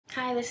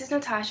Hi, this is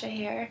Natasha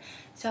here.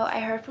 So I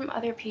heard from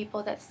other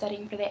people that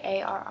studying for the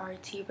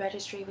ARRT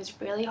registry was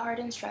really hard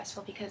and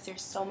stressful because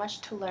there's so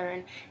much to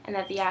learn and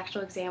that the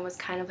actual exam was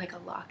kind of like a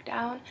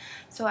lockdown.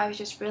 So I was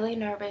just really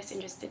nervous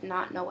and just did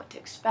not know what to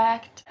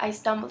expect. I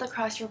stumbled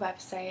across your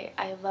website.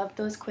 I love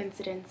those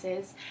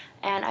coincidences,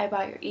 and I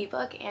bought your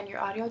ebook and your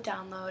audio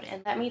download,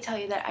 and let me tell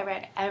you that I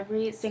read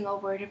every single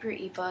word of your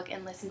ebook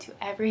and listened to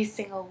every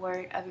single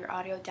word of your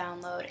audio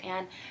download,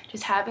 and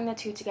just having the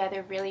two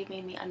together really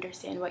made me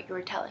understand what you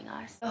were telling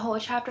us. The whole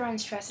chapter on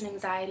stress and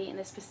anxiety and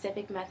the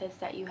specific methods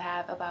that you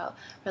have about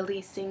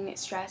releasing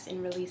stress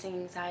and releasing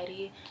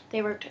anxiety,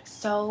 they worked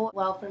so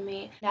well for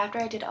me. And after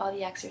I did all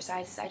the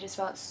exercises, I just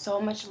felt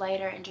so much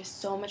lighter and just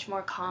so much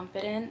more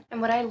confident.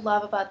 And what I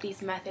love about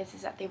these methods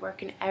is that they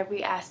work in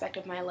every aspect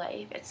of my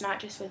life. It's not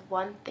just with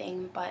one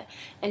thing, but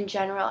in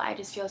general, I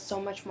just feel so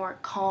much more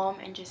calm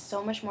and just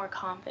so much more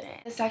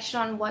confident. The section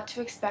on what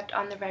to expect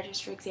on the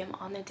registry exam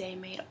on the day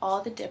made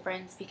all the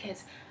difference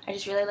because I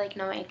just really like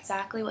knowing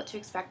exactly what to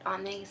expect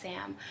on the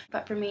exam.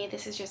 But for me,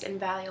 this is just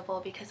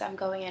invaluable because I'm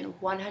going in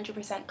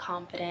 100%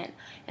 confident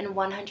and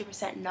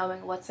 100%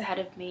 knowing what's ahead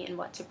of me and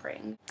what to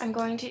bring. I'm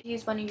going to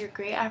use one of your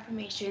great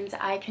affirmations,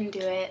 I can do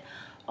it.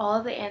 All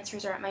of the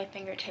answers are at my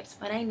fingertips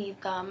when I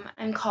need them.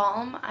 I'm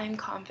calm, I'm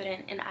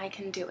confident, and I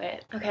can do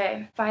it.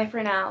 Okay, bye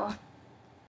for now.